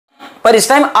पर इस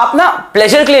टाइम आप ना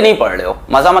प्लेजर के लिए नहीं पढ़ रहे हो,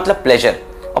 मजा मतलब प्लेजर,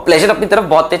 और प्लेजर अपनी तरफ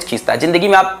बहुत तेज खींचता है। जिंदगी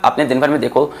में आप अपने दिन भर में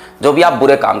देखो जो भी आप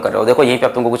बुरे काम कर रहे हो, देखो यहीं पे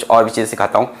अब तुमको कुछ और भी चीजें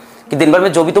सिखाता हूँ कि दिन भर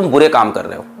में जो भी तुम बुरे काम कर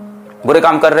रहे हो, बुरे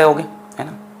काम कर रहे होगे, है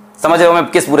ना, समझ रहे हो मैं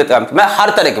किस बुरे काम, मैं हर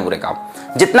तरह के बुरे काम,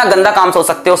 जितना गंदा काम सोच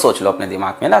सकते हो सोच लो अपने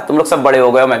दिमाग में ना, तुम लोग सब बड़े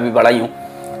हो गए हो, मैं भी बड़ा ही हूँ।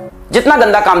 जितना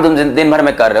गंदा काम तुम दिन भर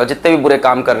में कर रहे हो, जितने भी बुरे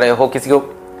काम कर रहे हो, किसी को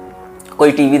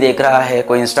कोई टीवी देख रहा है,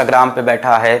 कोई इंस्टाग्राम पे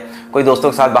बैठा है, कोई दोस्तों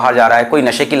के साथ बाहर जा रहा है, कोई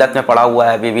नशे की लत में पड़ा हुआ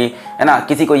है अभी भी, है ना,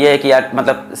 किसी को ये है कि यार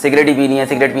मतलब सिगरेट ही पीनी है,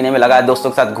 सिगरेट पीने में लगा है, दोस्तों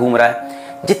के साथ घूम रहा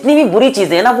है। जितनी भी बुरी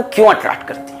चीजें हैं ना वो क्यों अट्रैक्ट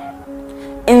करती हैं?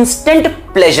 इंस्टेंट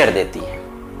प्लेजर देती है,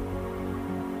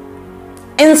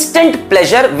 instant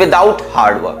pleasure without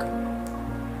hard work.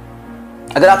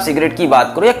 अगर आप सिगरेट की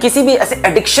बात करो या किसी भी ऐसे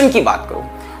एडिक्शन की बात करो,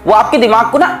 वो आपके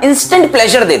दिमाग को ना इंस्टेंट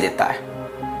प्लेजर दे देता है।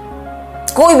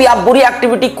 कोई भी आप बुरी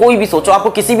एक्टिविटी कोई भी सोचो, आपको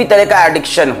किसी भी तरह का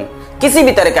एडिक्शन हो, किसी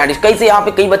भी तरह का एडिक्शन, कई से यहाँ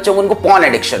पे कई बच्चों को उनको पॉर्न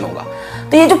एडिक्शन होगा,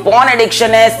 तो ये जो पॉर्न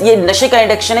एडिक्शन है, ये नशे का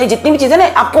एडिक्शन है, जितनी भी चीजें ना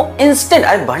आपको इंस्टेंट,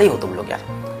 अरे बड़े हो तुम लोग यार,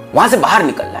 वहां से बाहर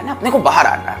निकलना है ना, अपने को बाहर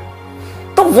आना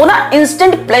है, तो वो ना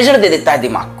इंस्टेंट प्लेजर दे देता है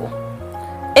दिमाग को,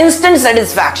 instant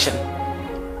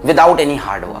satisfaction without any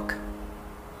hard work.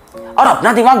 और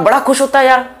अपना दिमाग बड़ा खुश होता है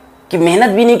यार कि मेहनत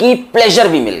भी नहीं की, प्लेजर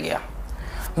भी मिल गया।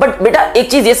 बट बेटा एक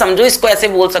चीज ये समझो, इसको ऐसे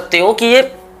बोल सकते हो कि ये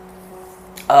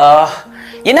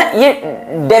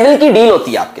डेविल की डील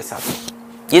होती है आपके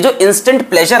साथ। ये जो इंस्टेंट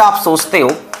प्लेजर आप सोचते हो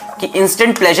कि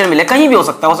इंस्टेंट प्लेजर मिले, कहीं भी हो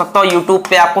सकता हो यूट्यूब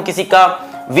पे आपको किसी का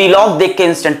वीलॉग देख के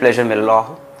इंस्टेंट प्लेजर मिल रहा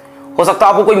हो सकता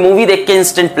है आपको कोई मूवी देख के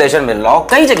इंस्टेंट प्लेजर मिल रहा हो,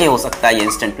 कई जगह हो सकता है ये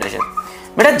इंस्टेंट प्लेजर।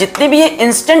 बेटा जितनी भी ये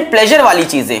इंस्टेंट प्लेजर वाली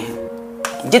चीजें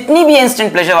हैं, जितनी भी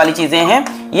इंस्टेंट प्लेजर वाली चीजें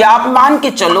हैं, ये आप मान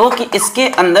के चलो कि इसके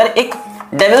अंदर एक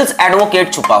डेविल्स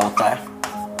एडवोकेट छुपा होता है।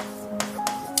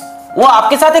 वो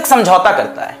आपके साथ एक समझौता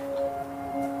करता है।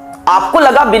 आपको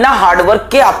लगा बिना हार्डवर्क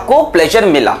के आपको प्लेजर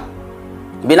मिला,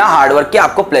 बिना हार्डवर्क के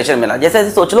आपको प्लेजर मिला। जैसे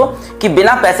ऐसे सोच लो कि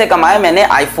बिना पैसे कमाए मैंने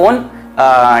आईफोन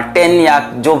 10 या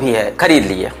जो भी है खरीद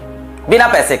लिए, बिना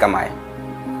पैसे कमाए,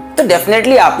 तो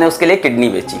डेफिनेटली आपने उसके लिए किडनी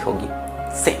बेची होगी,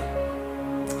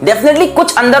 सेम डेफिनेटली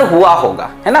कुछ अंदर हुआ होगा,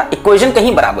 है ना, इक्वेशन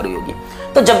कहीं बराबर हुई होगी।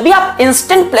 तो जब भी आप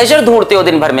इंस्टेंट प्लेजर ढूंढते हो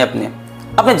दिन भर में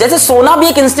अपने जैसे सोना भी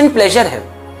एक इंस्टेंट प्लेजर है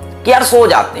कि यार सो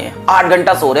जाते हैं, 8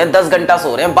 घंटा सो रहे हैं, 10 घंटा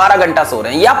सो रहे हैं, 12 घंटा सो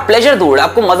रहे हैं, ये आप प्लेजर ढूंढ रहे हैं,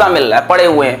 आपको मजा मिल रहा है, पड़े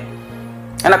हुए हैं,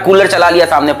 है ना, कूलर चला लिया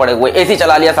सामने पड़े हुए, एसी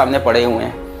चला लिया सामने पड़े हुए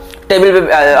हैं, टेबल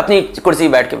पे अपनी कुर्सी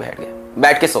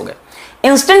बैठ के सो गए।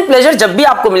 इंस्टेंट प्लेजर जब भी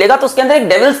आपको मिलेगा तो उसके अंदर एक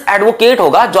डेविल्स एडवोकेट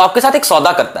होगा जो आपके साथ एक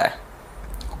सौदा करता है।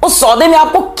 उस सौदे में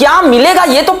आपको क्या मिलेगा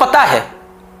ये तो पता है,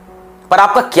 पर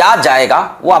आपका क्या जाएगा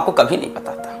वो आपको कभी नहीं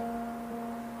पता था।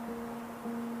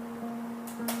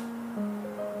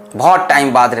 बहुत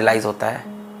टाइम बाद रियलाइज होता है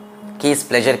कि इस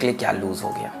प्लेजर के लिए क्या लूज हो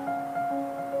गया।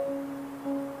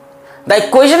 The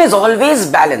equation is always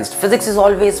balanced, physics is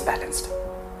always balanced,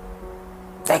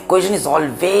 the equation is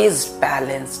always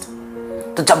balanced.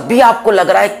 तो जब भी आपको लग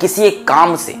रहा है किसी एक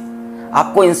काम से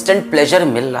आपको इंस्टेंट प्लेजर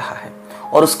मिल रहा है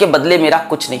और उसके बदले मेरा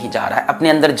कुछ नहीं जा रहा है, अपने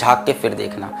अंदर झांक के फिर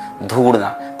देखना, ढूंढना,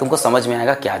 तुमको समझ में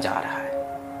आएगा क्या जा रहा है।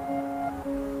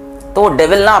 तो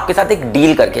डेविल ना आपके साथ एक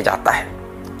डील करके जाता है,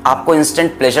 आपको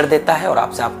इंस्टेंट प्लेजर देता है और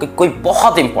आपसे आपकी कोई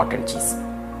बहुत इंपॉर्टेंट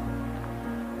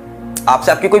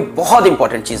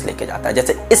चीज लेके जाता है।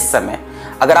 जैसे इस समय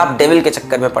अगर आप डेविल के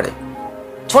चक्कर में पड़े,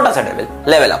 छोटा सा डेविल,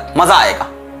 लेवल अप, मजा आएगा,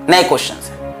 नए क्वेश्चन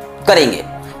से करेंगे,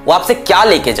 वो आपसे क्या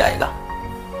लेके जाएगा?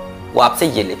 वो आपसे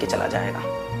ये लेके चला जाएगा,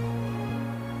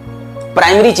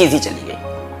 प्राइमरी चीज ही चली गई।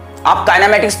 आप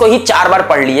काइनेमेटिक्स को ही 4 बार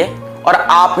पढ़ लिए और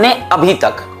आपने अभी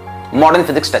तक मॉडर्न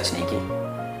फिजिक्स टच नहीं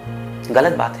की।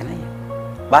 गलत बात है ना,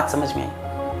 ये बात समझ में आई?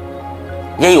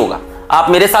 यही होगा, आप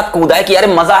मेरे साथ कूदा कि यार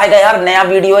मजा आएगा यार, नया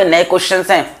वीडियो है, नए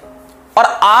क्वेश्चंस हैं, और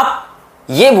आप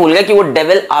ये भूल गए कि वो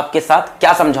डेविल आपके साथ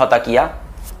क्या समझौता किया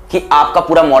कि आपका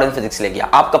पूरा मॉडर्न फिजिक्स ले गया,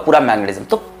 आपका पूरा मैग्नेटिज्म।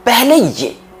 तो पहले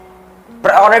ये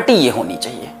प्रायोरिटी ये होनी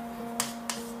चाहिए।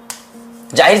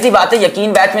 जाहिर सी बात है,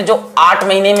 यकीन बैच में जो 8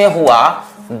 महीने में हुआ,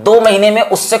 2 महीने में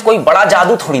उससे कोई बड़ा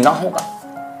जादू थोड़ी ना होगा।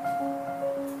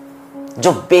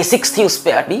 जो बेसिक्स थी उस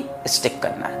पर अभी स्टिक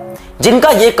करना है। जिनका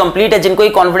ये कंप्लीट है, जिनको ये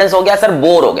कॉन्फिडेंस हो गया, सर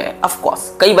बोर हो गए, ऑफ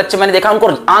कोर्स कई बच्चे मैंने देखा उनको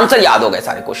आंसर याद हो गए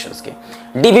सारे क्वेश्चंस के,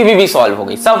 डीबीबी भी सॉल्व हो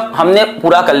गई, सब हमने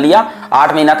पूरा कर लिया,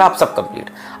 8 महीना का अब सब कंप्लीट।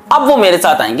 अब वो मेरे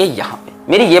साथ आएंगे यहां पे।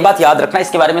 मेरी ये बात याद रखना,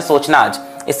 इसके बारे में सोचना आज,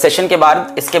 इस सेशन के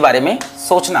बाद इसके बारे में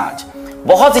सोचना आज।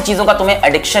 बहुत सी चीजों का तुम्हें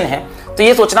एडिक्शन है, तो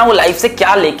ये सोचना वो लाइफ से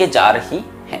क्या लेके जा रही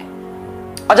है।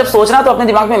 और जब सोचना तो अपने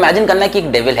दिमाग में इमेजिन करना है कि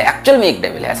एक डेविल है, एक्चुअल में एक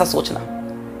डेविल है, ऐसा सोचना,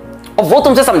 और वो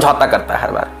तुमसे समझौता करता है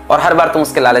हर बार, और हर बार तुम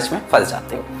उसके लालच में फंस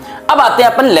जाते हो। अब आते हैं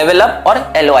अपन लेवल अप और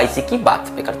LOIC की बात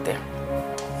पे करते हैं।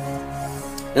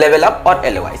 लेवल अप और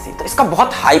LOIC। तो इसका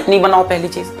बहुत हाइप नहीं बनाओ, पहली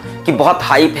चीज कि बहुत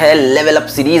हाइप है, लेवल अप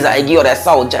सीरीज आएगी और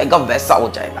ऐसा हो जाएगा वैसा हो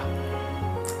जाएगा।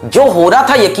 जो हो रहा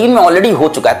था यकीन में ऑलरेडी हो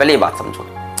चुका है, पहले ये बात समझो।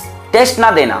 टेस्ट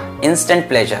ना देना, इंस्टेंट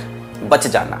प्लेजर, बच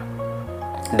जाना।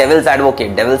 डेविल्स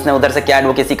एडवोकेट, डेविल्स ने उधर से क्या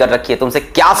एडवोकेसी कर रखी है, तुमसे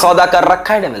क्या सौदा कर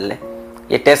रखा है डेविल ने।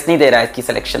 ये टेस्ट नहीं दे रहा है, इसकी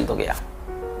सिलेक्शन तो गया,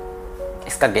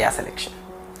 इसका गया सिलेक्शन।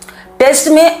 टेस्ट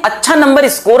में अच्छा नंबर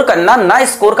स्कोर करना ना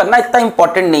स्कोर करना इतना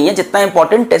इंपॉर्टेंट नहीं है जितना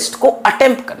इंपॉर्टेंट टेस्ट को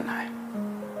अटेम्प्ट करना है,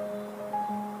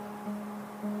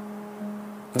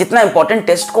 जितना इंपॉर्टेंट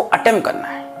टेस्ट को अटेम्प्ट करना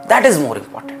है, दैट इज मोर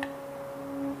इंपॉर्टेंट।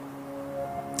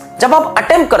 जब आप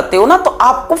अटेम्प्ट करते हो ना तो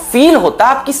आपको फील होता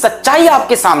है, आपकी सच्चाई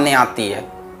आपके सामने आती है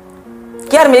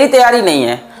कि यार मेरी तैयारी नहीं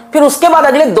है। फिर उसके बाद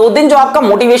अगले 2 दिन जो आपका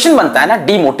मोटिवेशन बनता है ना,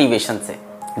 डीमोटिवेशन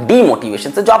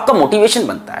से जो आपका मोटिवेशन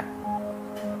बनता है,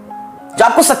 जो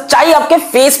आपको सच्चाई आपके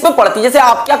फेस पे पड़ती है। जैसे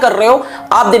आप क्या कर रहे हो,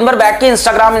 आप दिन भर बैठ के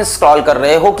इंस्टाग्राम स्क्रॉल कर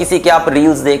रहे हो, किसी के आप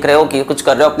रील्स देख रहे हो, कि कुछ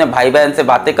कर रहे हो, अपने भाई बहन से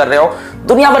बातें कर रहे हो,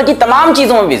 दुनिया भर की तमाम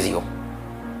चीजों में बिजी हो।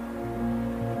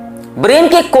 ब्रेन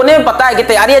के कोने में पता है कि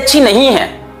तैयारी अच्छी नहीं है,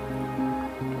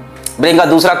 ब्रेन का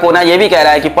दूसरा कोना यह भी कह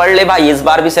रहा है कि पढ़ ले भाई, इस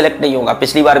बार भी सिलेक्ट नहीं होगा,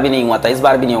 पिछली बार भी नहीं हुआ था, इस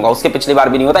बार भी नहीं होगा, उसके पिछली बार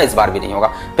भी नहीं होता, इस बार भी नहीं होगा।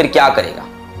 फिर क्या करेगा,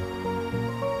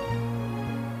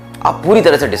 आप पूरी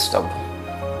तरह से डिस्टर्ब हो।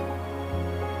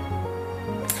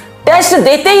 टेस्ट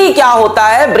देते ही क्या होता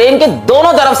है, ब्रेन के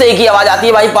दोनों तरफ से एक ही आवाज आती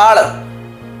है, भाई पढ़,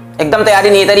 एकदम तैयारी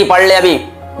नहीं तेरी, पढ़ ले, अभी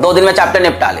 2 दिन में चैप्टर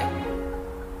निपटा ले।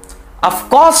 Of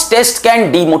course test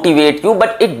can demotivate you,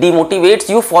 but it demotivates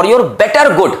you for your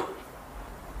better good.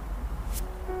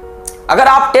 अगर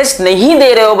आप टेस्ट नहीं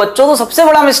दे रहे हो बच्चों तो सबसे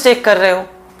बड़ा मिस्टेक कर रहे हो।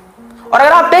 और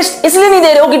अगर आप टेस्ट इसलिए नहीं दे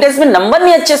रहे हो कि टेस्ट में नंबर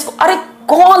नहीं अच्छे, अरे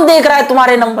कौन देख रहा है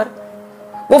तुम्हारे नंबर?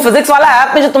 वो फिजिक्स वाला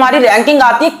ऐप में जो तुम्हारी रैंकिंग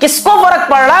आती है, किसको फर्क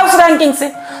पड़ रहा है उस रैंकिंग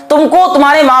से? तुमको,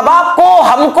 तुम्हारे माँ बाप को,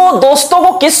 हमको, दोस्तों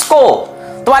को, किसको?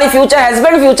 तुम्हारी फ्यूचर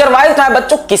हस्बैंड, फ्यूचर वाइफ, तुम्हारे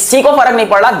बच्चों, किसी को फर्क नहीं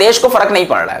पड़ रहा, देश को फर्क नहीं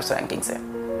पड़ रहा है उस रैंकिंग से।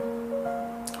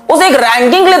 उस एक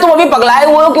रैंकिंग के लिए तुम अभी पगलाए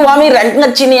हुए हो कि वहां मेरी रैंकिंग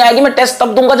अच्छी नहीं आएगी, मैं टेस्ट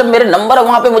तब दूंगा जब मेरे नंबर है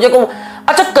वहां पे मुझे को।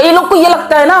 अच्छा, कई लोग को यह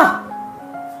लगता है ना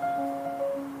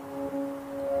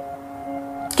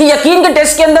कि यकीन के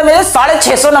टेस्ट के अंदर मेरे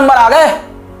 650 नंबर आ गए,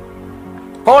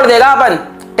 फोड़ देगा अपन।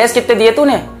 टेस्ट कितने दिए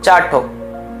तूने? 4 ठो।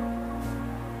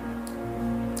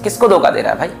 किसको धोखा दे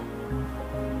रहा है भाई?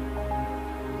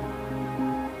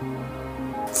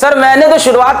 सर मैंने तो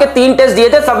शुरुआत के 3 टेस्ट दिए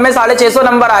थे, सब में 650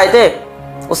 नंबर आए थे।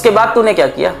 उसके बाद तूने क्या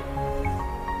किया?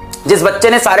 जिस बच्चे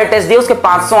ने सारे टेस्ट दिए उसके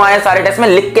 500 आए सारे टेस्ट में,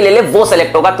 लिख के ले ले, वो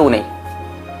सेलेक्ट होगा, तू नहीं।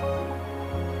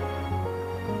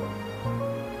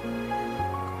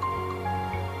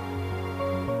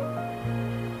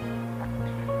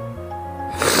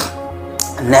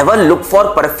 Never look for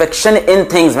perfection in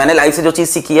things. मैंने लाइफ से जो चीज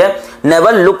सीखी है,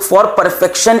 never look for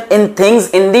perfection in things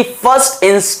in the first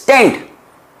instant.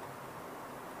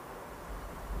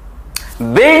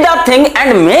 Build a thing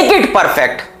and make it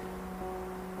perfect.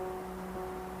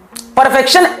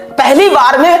 Perfection पहली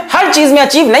बार में हर चीज में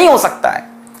अचीव नहीं हो सकता है।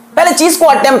 पहले चीज को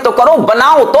अटेम्प्ट तो करो,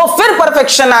 बनाओ, तो फिर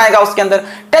परफेक्शन आएगा उसके अंदर।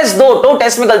 टेस्ट दो, तो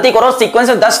टेस्ट में गलती करो, सीक्वेंस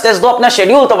में 10 टेस्ट दो, अपना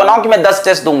शेड्यूल तो बनाओ कि मैं 10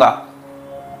 टेस्ट दूंगा।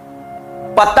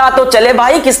 पता तो चले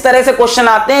भाई किस तरह से क्वेश्चन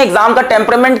आते हैं, एग्जाम का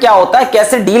टेम्परामेंट क्या होता है,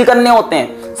 कैसे डील करने होते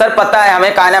हैं। सर पता है,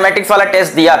 हमें काइनेमेटिक्स वाला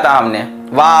टेस्ट दिया था हमने।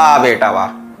 वाह बेटा वाह,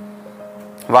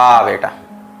 वाह बेटा,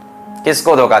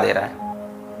 किसको धोखा दे रहा है?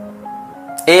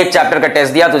 एक चैप्टर का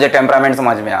टेस्ट दिया, तुझे टेम्परामेंट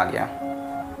समझ में आ गया।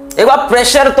 एक बार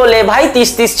प्रेशर तो ले भाई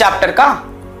 30-30 चैप्टर का।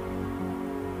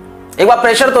 एक बार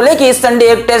प्रेशर तो ले कि इस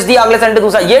संडे एक टेस्ट दिया, अगले संडे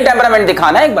दूसरा। ये टेम्परामेंट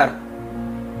दिखाना है एक बार।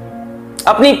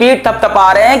 अपनी पीठ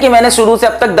थपथपा रहे हैं कि मैंने शुरू से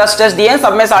अब तक 10 टेस्ट दिए हैं,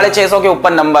 सब में 650 के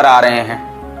ऊपर नंबर आ रहे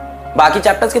हैं। बाकी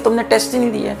चैप्टर्स के तुमने टेस्ट ही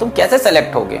नहीं दिए, तुम कैसे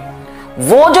सेलेक्ट होगे?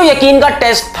 वो जो यकीन का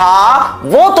टेस्ट था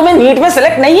वो तुम्हें नीट में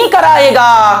सेलेक्ट नहीं कराएगा।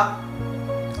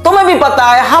 तुम्हें भी पता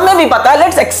है, हमें भी पता है।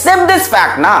 लेट्स एक्सेप्ट दिस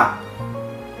फैक्ट ना।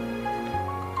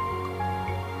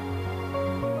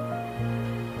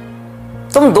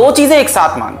 तुम 2 चीजें एक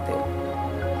साथ मांगते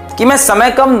हो कि मैं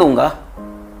समय कम दूंगा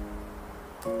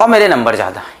और मेरे नंबर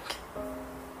ज्यादा आएंगे,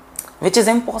 विच इज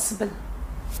इम्पॉसिबल।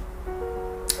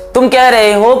 तुम कह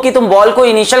रहे हो कि तुम बॉल को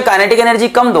इनिशियल काइनेटिक एनर्जी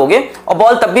कम दोगे और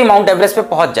बॉल तब भी माउंट एवरेस्ट पे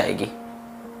पहुंच जाएगी।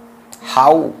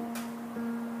 How?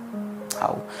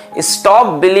 Stop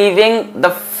believing the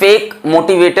fake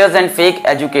motivators and fake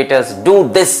educators. Do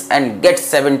this and get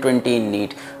 720 in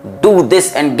NEET. Do this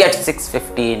and get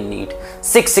 650 in NEET.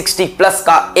 660 plus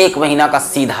का 1 महीना का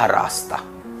सीधा रास्ता।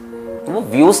 वो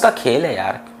व्यूज का खेल है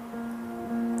यार,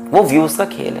 वो व्यूज का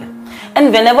खेल है।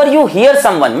 And whenever you hear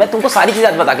someone, मैं तुमको सारी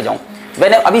चीजें बता के जाऊं,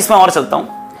 अभी इसमें और चलता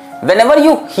हूं। Whenever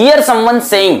you hear someone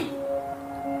saying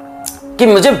कि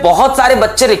मुझे बहुत सारे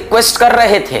बच्चे रिक्वेस्ट कर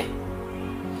रहे थे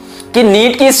कि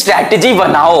नीट की स्ट्रैटेजी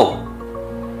बनाओ,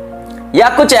 या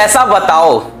कुछ ऐसा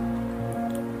बताओ।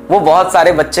 वो बहुत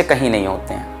सारे बच्चे कहीं नहीं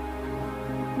होते हैं,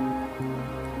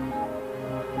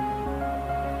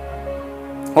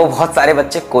 वो बहुत सारे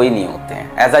बच्चे कोई नहीं होते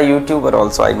हैं। As a YouTuber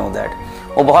also I know that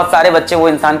वो बहुत सारे बच्चे, वो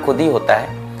इंसान खुद ही होता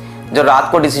है जो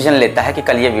रात को डिसीजन लेता है कि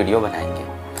कल ये वीडियो बनाएंगे,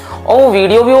 और वो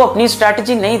वीडियो भी वो अपनी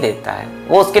स्ट्रैटेजी नहीं देता है,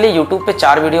 वो उसके लिए यूट्यूब पे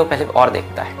 4 वीडियो पहले और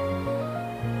देखता है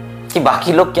कि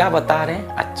बाकी लोग क्या बता रहे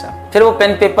हैं। अच्छा, फिर वो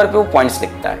पेन पेपर पे वो पॉइंट्स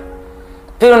लिखता है,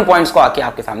 फिर उन पॉइंट्स को आके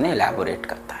आपके सामने एलैबोरेट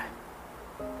करता है।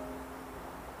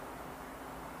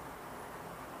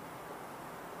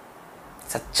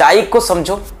 सच्चाई को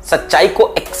समझो, सच्चाई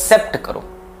को एक्सेप्ट करो।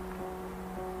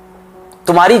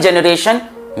 तुम्हारी जनरेशन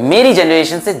मेरी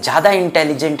जनरेशन से ज्यादा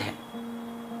इंटेलिजेंट है,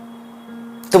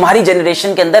 तुम्हारी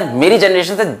जनरेशन के अंदर मेरी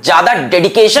जनरेशन से ज्यादा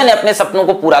डेडिकेशन है अपने सपनों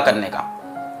को पूरा करने का।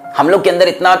 हम लोग के अंदर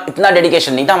इतना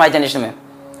डेडिकेशन नहीं था हमारी जनरेशन में।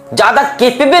 ज्यादा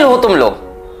केपेबल हो तुम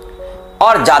लोग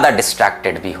और ज्यादा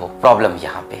डिस्ट्रैक्टेड भी हो, प्रॉब्लम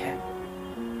यहां पे है।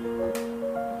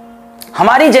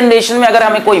 हमारी जनरेशन में अगर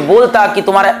हमें कोई बोलता कि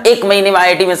तुम्हारा 1 महीने में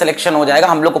आईआईटी में सिलेक्शन हो जाएगा,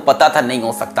 हम लोग को पता था नहीं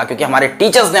हो सकता, क्योंकि हमारे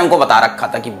टीचर्स ने हमको बता रखा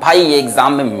था कि भाई ये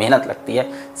एग्जाम में मेहनत लगती है,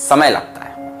 समय लगता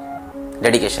है,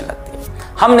 डेडिकेशन लगती है।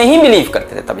 हम नहीं बिलीव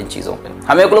करते थे तब इन चीजों पे।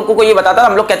 हमें लोग को कोई ये बताता था,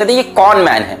 हम लोग कहते थे ये कॉन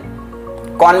मैन है।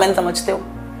 कॉन मैन समझते हो?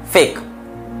 फेक,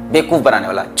 बेवकूफ बनाने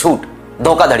वाला, झूठ,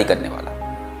 धोखाधड़ी करने वाला।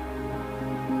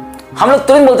 हम लोग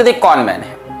तुरंत बोलते थे कॉन मैन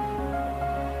है।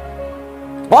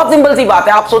 बहुत सिंपल सी बात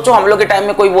है। आप सोचो हम लोग के टाइम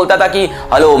में कोई बोलता था कि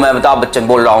हेलो मैं अमिताभ बच्चन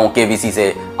बोल रहा हूं केबीसी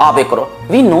से, आप एक करो।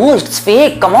 We know it's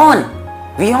fake, come on,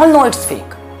 we all know it's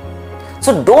fake.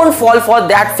 So don't fall for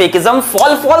that fakeism,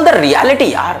 fall for the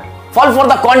reality यार, fall for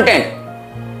the content,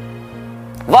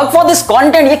 work for this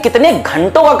content. ये कितने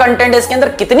घंटों का कंटेंट है, इसके अंदर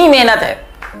कितनी मेहनत है,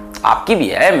 आपकी भी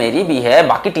है, मेरी भी है,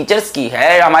 बाकी टीचर्स की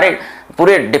है, हमारे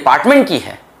पूरे डिपार्टमेंट की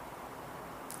है।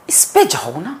 इस पे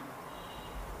जाओ ना।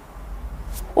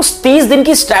 उस 30 दिन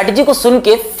की स्ट्रैटेजी को सुन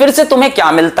के फिर से तुम्हें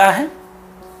क्या मिलता है?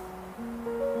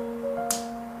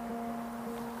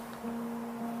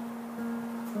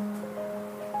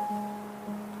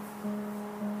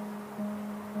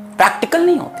 प्रैक्टिकल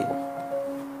नहीं होती वो।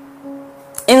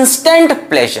 इंस्टेंट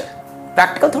प्लेजर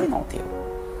प्रैक्टिकल थोड़ी ना होती है वो।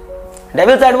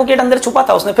 डेविल्स एडवोकेट अंदर छुपा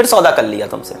था, उसने फिर सौदा कर लिया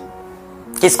तुमसे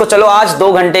कि इसको चलो आज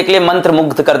 2 घंटे के लिए मंत्र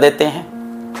मुग्ध कर देते हैं,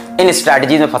 इन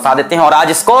स्ट्रैटेजी में फंसा देते हैं और आज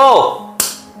इसको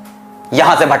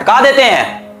यहां से भटका देते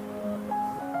हैं।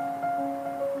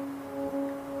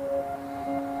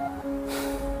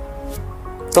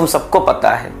 तुम सबको पता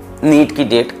है नीट की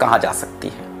डेट कहां जा सकती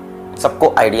है,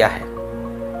 सबको आइडिया है।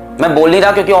 मैं बोल नहीं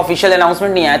रहा क्योंकि ऑफिशियल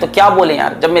अनाउंसमेंट नहीं आया, तो क्या बोले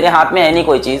यार, जब मेरे हाथ में है नहीं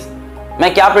कोई चीज,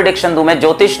 मैं क्या प्रेडिक्शन दूं? मैं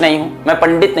ज्योतिष नहीं हूं, मैं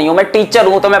पंडित नहीं हूं, मैं टीचर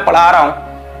हूं तो मैं पढ़ा रहा हूं।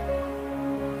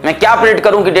 मैं क्या प्रेडिक्ट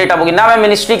करूं कि डेट अब होगी? ना मैं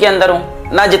मिनिस्ट्री के अंदर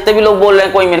हूं, ना जितने भी लोग बोल रहे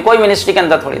हैं कोई मिनिस्ट्री के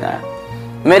अंदर थोड़ी ना है।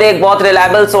 मेरे एक बहुत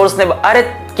रिलायबल सोर्स ने, अरे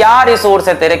क्या रिसोर्स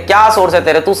है तेरे, क्या सोर्स है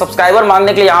तेरे? तू सब्सक्राइबर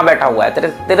मांगने के लिए यहां बैठा हुआ है,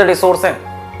 तेरे रिसोर्स है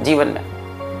जीवन में?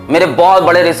 मेरे बहुत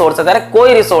बड़े रिसोर्स है, तेरे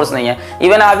कोई रिसोर्स नहीं है।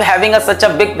 इवन आप having such a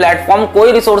big platform,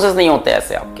 कोई रिसोर्सेज नहीं होते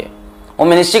ऐसे आपके। वो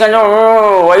मिनिस्ट्री के अंदर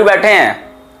वही बैठे हैं,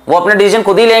 वो अपने डिसीजन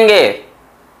खुद ही लेंगे।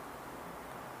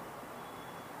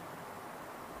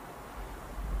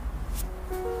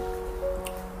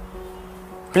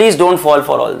 Please don't fall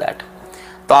for all that.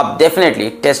 तो आप डेफिनेटली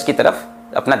टेस्ट की तरफ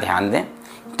अपना ध्यान दें।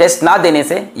 टेस्ट ना देने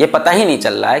से ये पता ही नहीं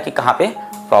चल रहा है कि कहां पे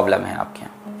प्रॉब्लम है आपके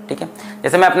यहाँ, ठीक है?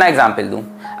 जैसे मैं अपना एग्जांपल दूं,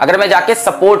 अगर मैं जाके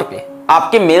सपोर्ट पे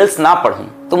आपके मेल्स ना पढ़ूं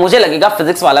तो मुझे लगेगा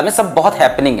फिजिक्स वाला में सब बहुत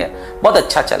हैपनिंग है, बहुत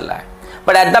अच्छा चल रहा है,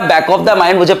 but at the back of the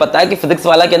mind मुझे पता है कि फिजिक्स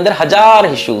वाला के अंदर 1000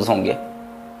 इश्यूज होंगे।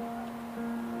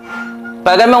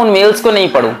 पर अगर मैं उन मेल्स को नहीं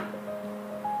पढ़ूं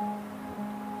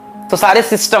तो सारे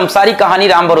सिस्टम, सारी कहानी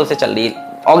राम भरोसे चल रही है।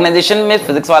 ऑर्गेनाइजेशन में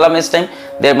फिजिक्स वाला में इस time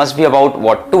there must be about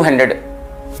 200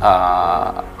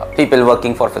 people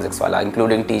working for Physics Wallah,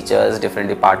 including teachers, different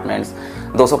departments,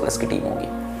 200 plus की टीम होगी।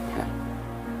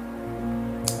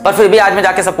 पर फिर भी आज मैं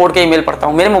जाके सपोर्ट के ईमेल पढ़ता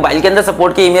हूं, मेरे मोबाइल के अंदर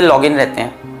सपोर्ट के ईमेल लॉगिन रहते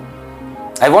हैं।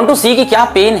 आई वांट टू सी कि क्या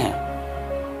पेन है,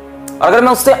 और अगर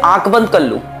मैं उससे आंख बंद कर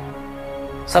लूं,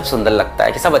 सब सुंदर लगता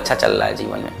है कि सब अच्छा चल रहा है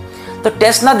जीवन में। तो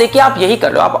टेस्ट ना देके आप यही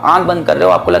कर रहे हो, आप आंख बंद कर रहे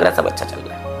हो, आपको लग रहा है सब अच्छा चल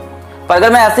रहा है। पर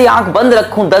अगर मैं ऐसे ही आंख बंद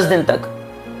रखूं 10 दिन तक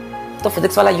तो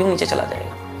फिजिक्स वाला यूं नीचे चला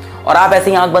जाएगा, और आप ऐसे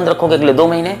ही आंख बंद रखोगे अगले 2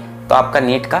 महीने तो आपका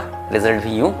नीट का रिजल्ट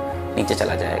भी यूं नीचे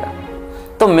चला जाएगा।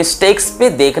 तो मिस्टेक्स पे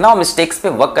देखना और मिस्टेक्स पे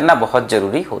वर्क करना बहुत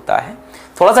जरूरी होता है।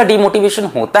 थोड़ा सा डिमोटिवेशन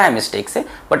होता है मिस्टेक से,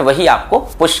 बट वही आपको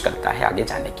पुश करता है आगे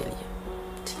जाने के लिए,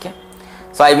 ठीक है?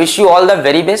 सो I wish you all the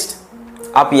very best.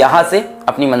 आप यहां से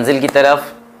अपनी मंजिल की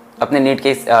तरफ, अपने नीट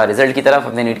के रिजल्ट की तरफ,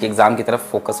 अपने नीट के एग्जाम की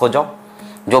तरफ फोकस हो जाओ।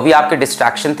 जो भी आपके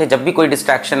डिस्ट्रैक्शन थे, जब भी कोई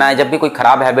डिस्ट्रैक्शन आए, जब भी कोई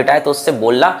खराब हैबिट आए, तो उससे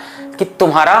बोलना कि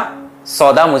तुम्हारा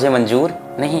सौदा मुझे मंजूर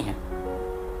नहीं है,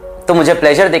 तुम मुझे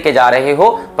प्लेजर देके जा रहे हो,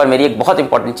 पर मेरी एक बहुत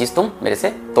इंपॉर्टेंट चीज तुम मेरे से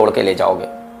तोड़ के ले जाओगे।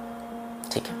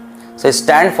 ठीक है, so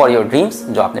stand for your dreams,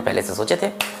 जो आपने पहले से सोचे थे।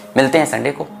 मिलते हैं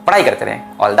संडे को, पढ़ाई करते रहें।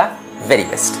 All the very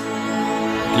best.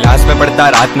 Class में पढ़ता,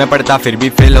 रात में पढ़ता, फिर भी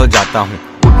फेल हो जाता हूँ।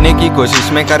 उठने की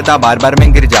कोशिश में करता, बार बार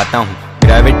मैं गिर जाता हूँ।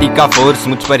 ग्रेविटी का फोर्स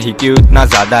मुझ पर ही क्यों इतना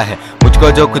ज्यादा है?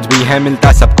 मुझको जो कुछ भी है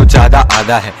मिलता, सब कुछ आधा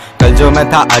आधा है। कल जो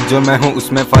मैं था, आज जो मैं हूँ,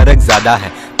 उसमें फर्क ज्यादा है।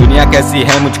 दुनिया कैसी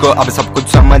है मुझको अब सब कुछ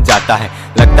समझ जाता है।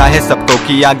 लगता है सबको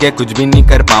कि आगे कुछ भी नहीं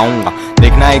कर पाऊंगा।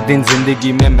 देखना एक दिन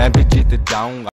जिंदगी में मैं भी जीत जाऊंगा।